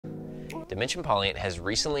Dimension Polyant has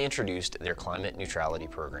recently introduced their climate neutrality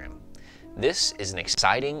program. This is an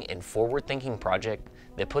exciting and forward-thinking project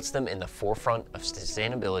that puts them in the forefront of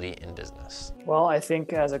sustainability in business. Well, I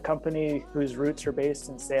think as a company whose roots are based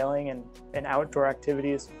in sailing and outdoor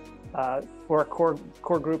activities, we're a core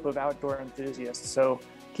group of outdoor enthusiasts. So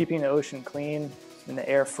keeping the ocean clean and the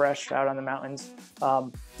air fresh out on the mountains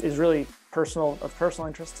is really of personal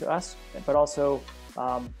interest to us, but also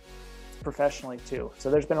professionally too.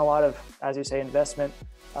 So there's been a lot of, as you say, investment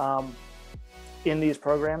in these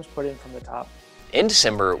programs put in from the top. In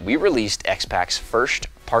December, we released X-Pac's first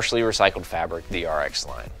partially recycled fabric, the RX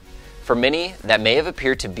line. For many, that may have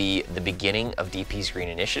appeared to be the beginning of DP's green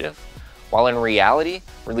initiative, while in reality,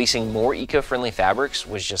 releasing more eco-friendly fabrics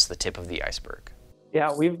was just the tip of the iceberg.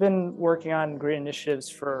 Yeah, we've been working on green initiatives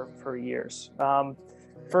for years.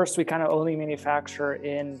 First, we kind of only manufacture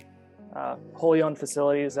in wholly owned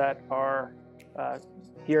facilities that are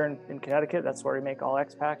here in Connecticut. That's where we make all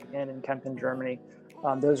X-Pac, and in Kempten, Germany.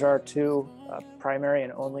 Those are our two primary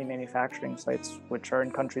and only manufacturing sites, which are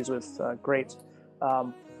in countries with great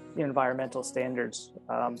environmental standards.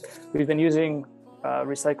 We've been using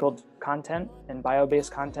recycled content and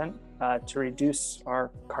bio-based content to reduce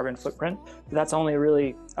our carbon footprint. But that's only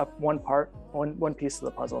really one piece of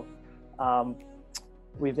the puzzle.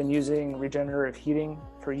 We've been using regenerative heating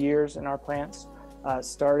for years in our plants.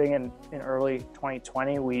 Starting in early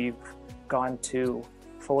 2020, we've gone to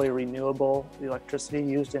fully renewable electricity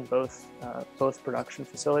used in both production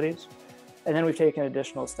facilities. And then we've taken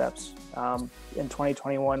additional steps. In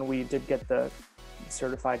 2021, we did get the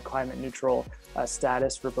certified climate neutral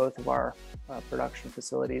status for both of our production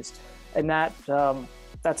facilities. And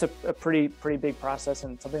that's a pretty big process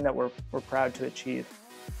and something that we're proud to achieve.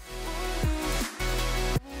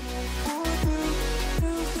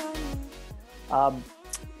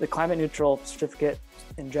 The climate neutral certificate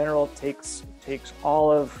in general takes all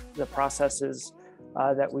of the processes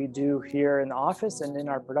that we do here in the office and in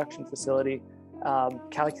our production facility,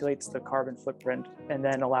 calculates the carbon footprint, and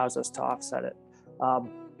then allows us to offset it.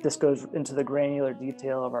 This goes into the granular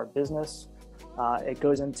detail of our business. It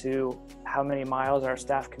goes into how many miles our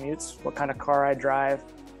staff commutes, what kind of car I drive,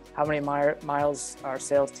 how many miles our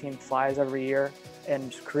sales team flies every year,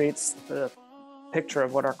 and creates the picture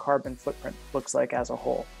of what our carbon footprint looks like as a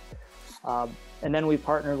whole. And then we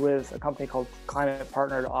partnered with a company called Climate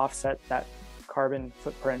Partner to offset that carbon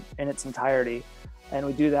footprint in its entirety. And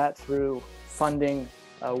we do that through funding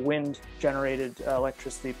wind-generated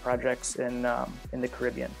electricity projects in the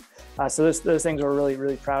Caribbean. So those things we're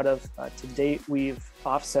really proud of. To date, we've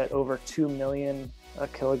offset over 2 million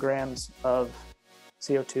kilograms of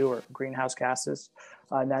CO2 or greenhouse gases.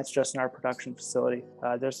 And that's just in our production facility.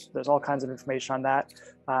 There's all kinds of information on that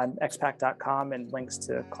on xpac.com and links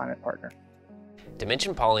to Climate Partner.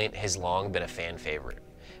 Dimension Polyant has long been a fan favorite.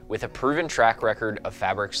 With a proven track record of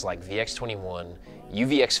fabrics like VX21,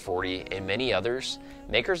 UVX40, and many others,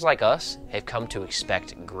 makers like us have come to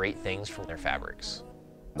expect great things from their fabrics.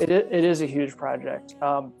 It is a huge project.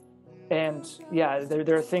 And yeah,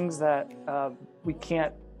 there are things that we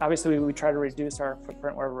can't, obviously we try to reduce our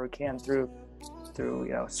footprint wherever we can through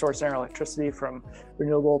sourcing our electricity from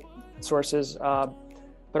renewable sources,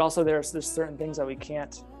 but also there's certain things that we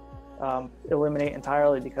can't eliminate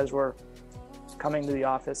entirely because we're coming to the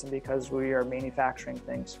office and because we are manufacturing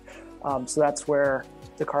things. So that's where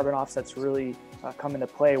the carbon offsets really come into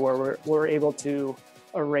play, where we're able to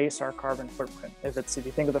erase our carbon footprint. If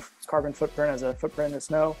you think of the carbon footprint as a footprint in the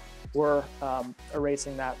snow, we're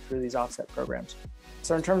erasing that through these offset programs.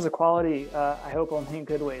 So in terms of quality, I hope only in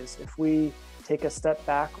good ways. If we take a step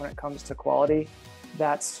back when it comes to quality,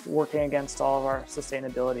 that's working against all of our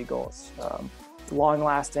sustainability goals.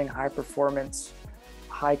 Long-lasting, high-performance,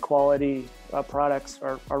 high-quality products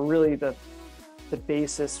are really the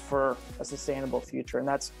basis for a sustainable future, and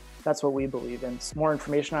that's what we believe in. More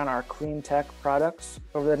information on our clean tech products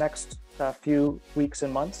over the next few weeks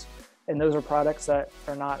and months, and those are products that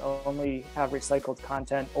are not only have recycled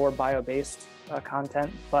content or bio-based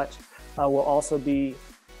content, but will also be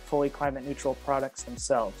fully climate neutral products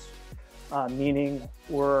themselves, meaning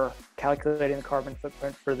we're calculating the carbon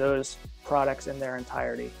footprint for those products in their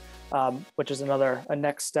entirety, which is a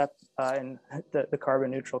next step in the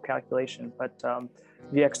carbon neutral calculation. But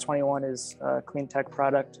VX21 is a clean tech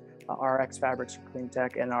product, our X fabrics are clean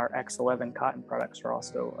tech, and our X11 cotton products are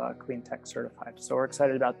also clean tech certified. So we're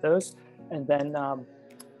excited about those. And then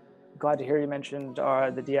glad to hear you mentioned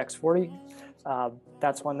the DX40.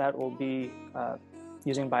 That's one that will be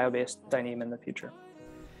using bio-based dyneema in the future.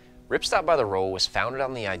 Ripstop By The Roll was founded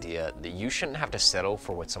on the idea that you shouldn't have to settle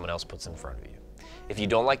for what someone else puts in front of you. If you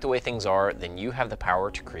don't like the way things are, then you have the power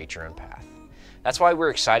to create your own path. That's why we're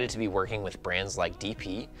excited to be working with brands like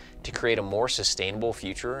DP to create a more sustainable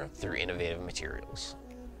future through innovative materials.